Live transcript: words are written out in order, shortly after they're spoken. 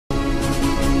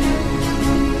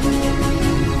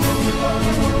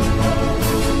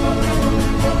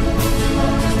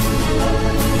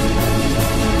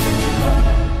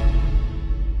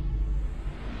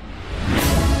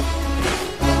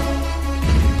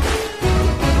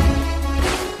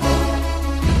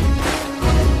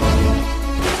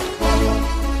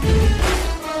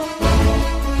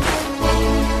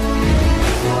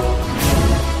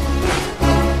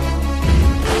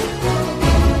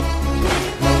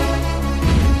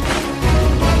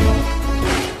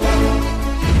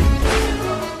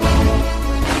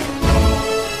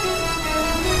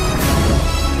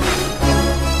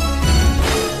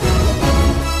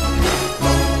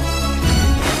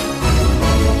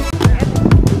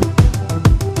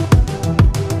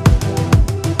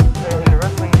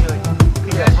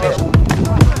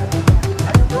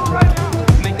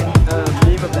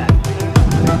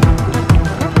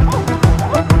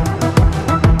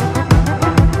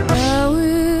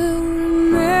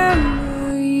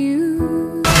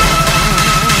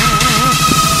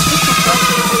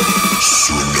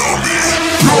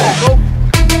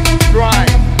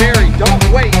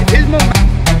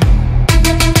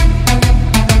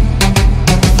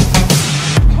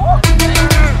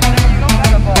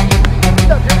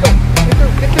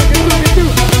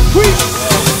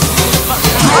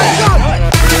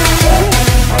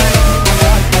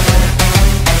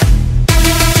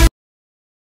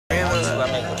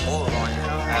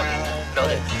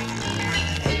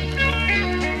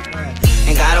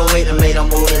them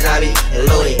movies, I be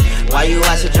loaded. Why you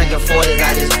out here drinking 40s,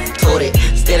 I just told it.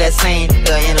 Still that same,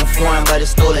 in a foreign, but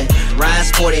it's stolen. Ryan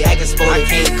sporty, acting sporty,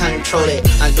 can't control it.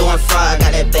 I'm doing fraud,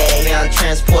 got that bag, yeah, I'm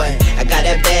transporting. I got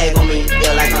that bag on me,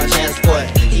 feel like I'm transporting.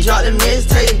 He dropped the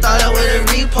mixtape, thought I would've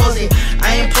reposted.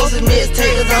 I ain't posted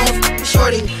mixtape, cause I'm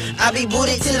shorty. I be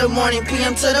booted till the morning,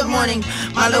 PM to the morning.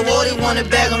 My little Wody wanna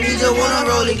bag him, he just wanna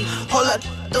roll it. Hold up,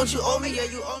 don't you owe me, yeah,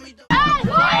 you owe me.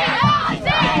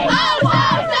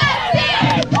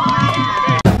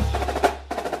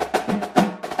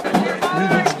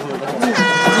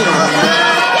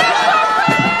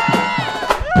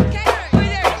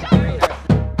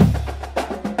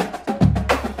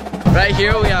 Right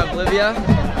here we have Olivia.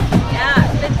 Yeah,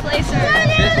 fifth placer.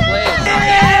 Fifth place.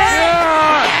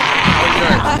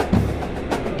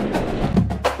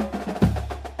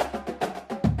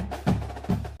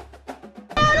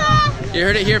 You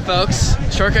heard it here, folks.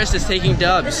 Shorecrest is taking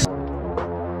dubs.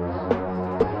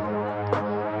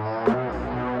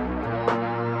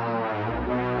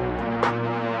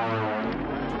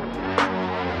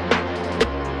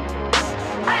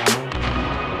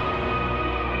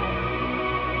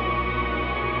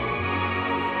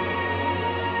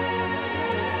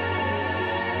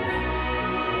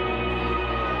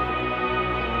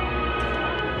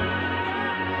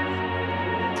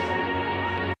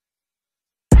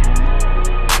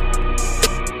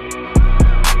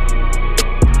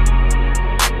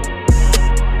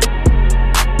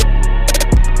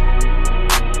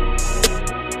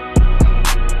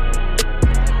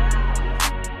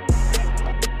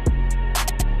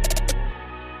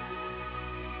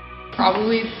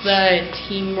 Probably the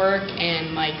teamwork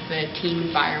and like the team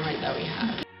environment that we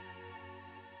have.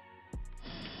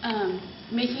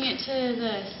 Making it to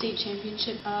the state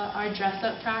championship, our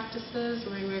dress-up practices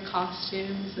where we wear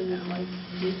costumes and like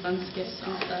do fun skits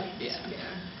and stuff. Yeah.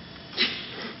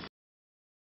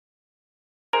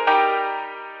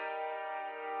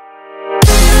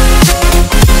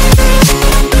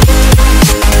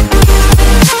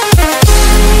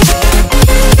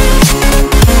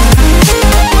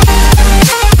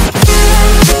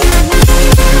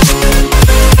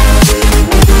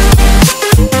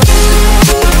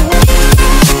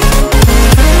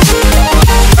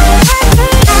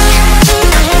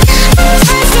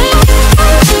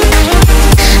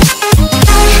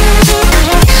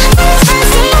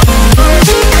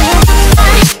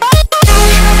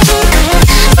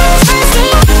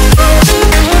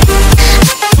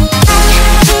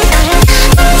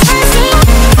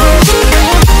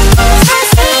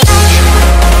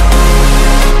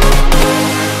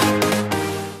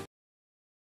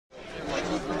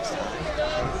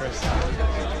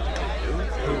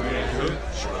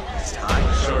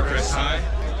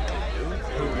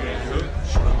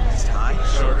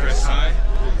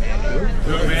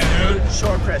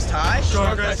 Shorecrest High.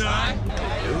 Shorecrest High.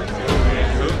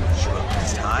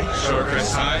 Shorecrest High.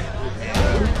 Shorecrest High.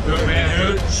 Who man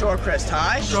who? Shorecrest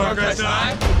High. Shorecrest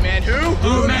High. Who man who?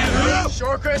 Who man who?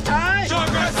 Shorecrest High.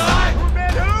 Shorecrest High. Who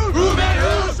man who? Who man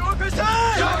who? Shorecrest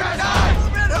High. Shorecrest High.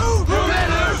 Who man who? Who man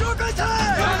who? Shorecrest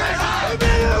High. Shorecrest High. Who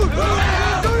man who? Who man who? Shorecrest High. Shorecrest High. Who man who? Who man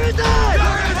who?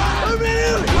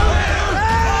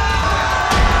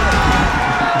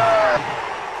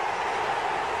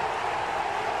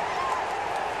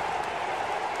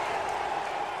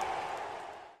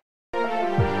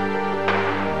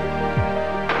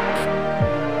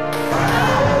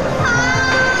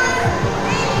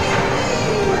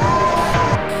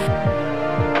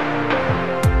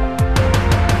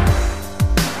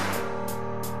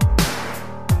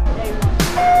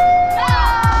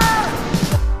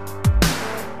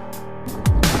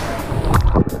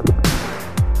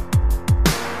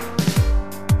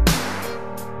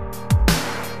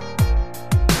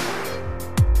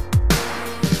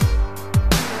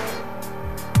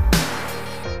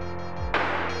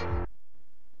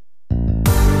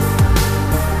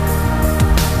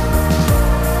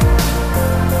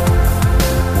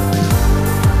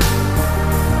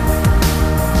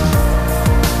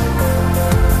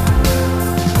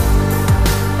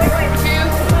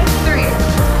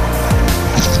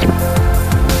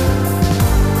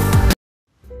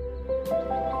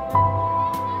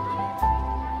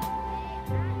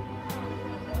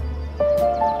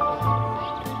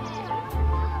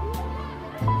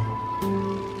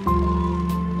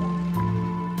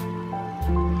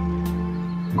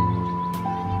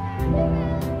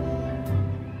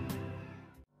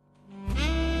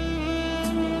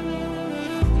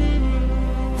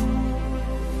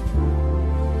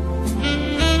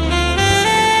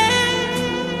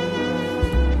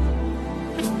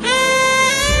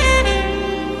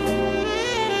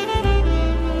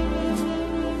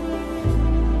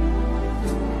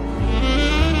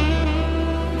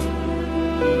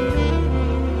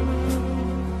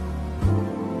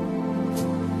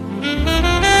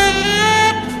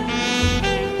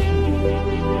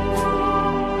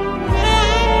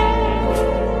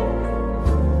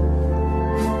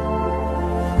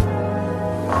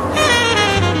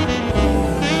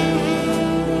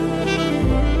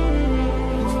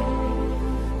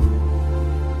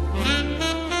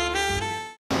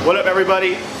 What up,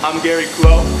 everybody? I'm Gary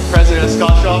Kuo, president of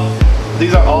Skit.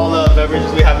 These are all the beverages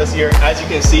we have this year. As you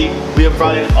can see, we have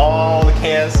brought in all the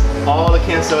canned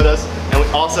sodas, and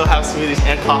we also have smoothies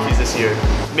and coffees this year.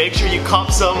 Make sure you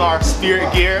cop some of our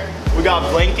spirit gear. We got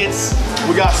blankets,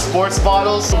 we got sports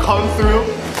bottles. Come through,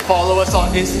 follow us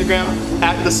on Instagram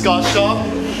at the Skit Shop.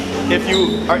 If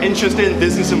you are interested in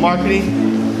business and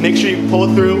marketing, make sure you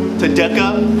pull through to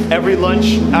DECA every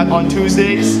lunch on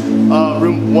Tuesdays,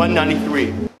 room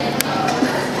 193.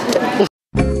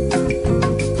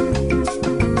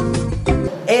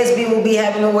 ASB will be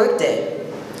having a work day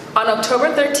on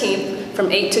October 13th from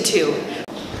 8 to 2.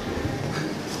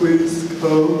 Please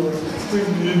come. We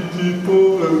need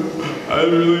people. I'm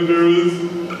really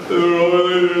nervous. We're all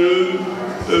really nervous.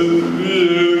 And we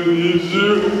need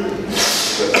you.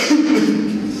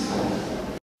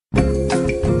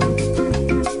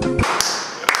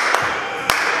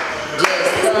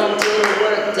 Just come to the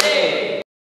work day.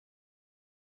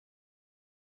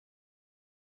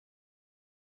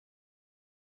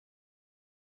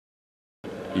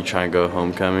 You trying to go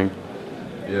homecoming?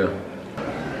 Yeah.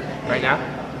 Right now?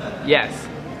 Yes.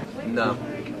 No.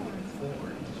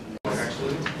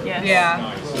 Yes.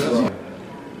 Yeah.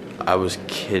 I was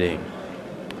kidding.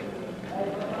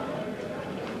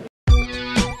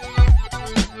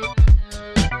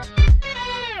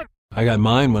 I got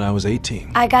mine when I was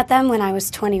 18. I got them when I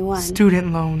was 21.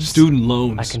 Student loans. Student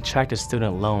loans. I contracted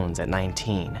student loans at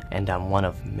 19, and I'm one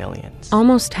of millions.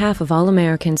 Almost half of all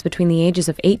Americans between the ages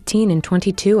of 18 and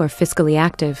 22 are fiscally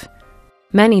active.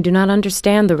 Many do not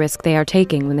understand the risk they are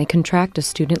taking when they contract a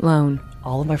student loan.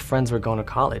 All of my friends were going to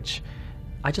college.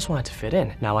 I just wanted to fit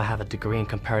in. Now I have a degree in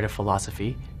comparative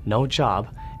philosophy, no job,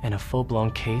 and a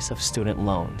full-blown case of student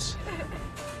loans.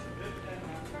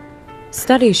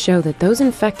 Studies show that those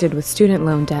infected with student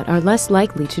loan debt are less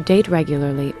likely to date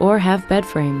regularly or have bed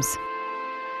frames.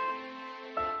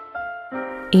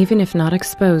 Even if not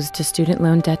exposed to student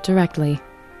loan debt directly,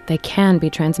 they can be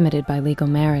transmitted by legal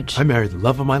marriage. I married the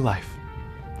love of my life,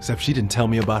 except she didn't tell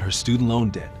me about her student loan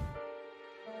debt.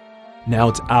 Now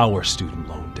it's our student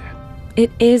loan debt.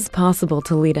 It is possible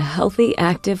to lead a healthy,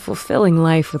 active, fulfilling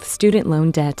life with student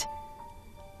loan debt.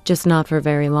 Just not for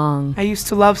very long. I used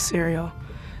to love cereal.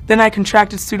 Then I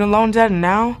contracted student loan debt, and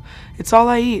now it's all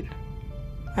I eat.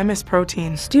 I miss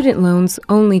protein. Student loans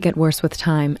only get worse with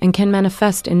time and can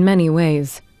manifest in many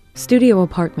ways. Studio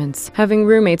apartments, having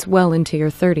roommates well into your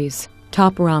 30s,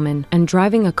 top ramen, and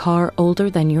driving a car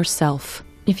older than yourself.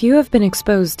 If you have been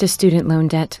exposed to student loan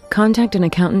debt, contact an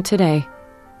accountant today.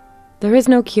 There is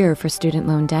no cure for student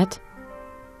loan debt,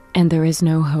 and there is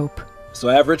no hope. So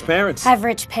have rich parents. Have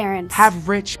rich parents. Have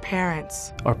rich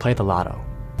parents. Or play the lotto.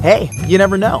 Hey, you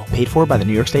never know. Paid for by the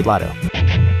New York State Lotto.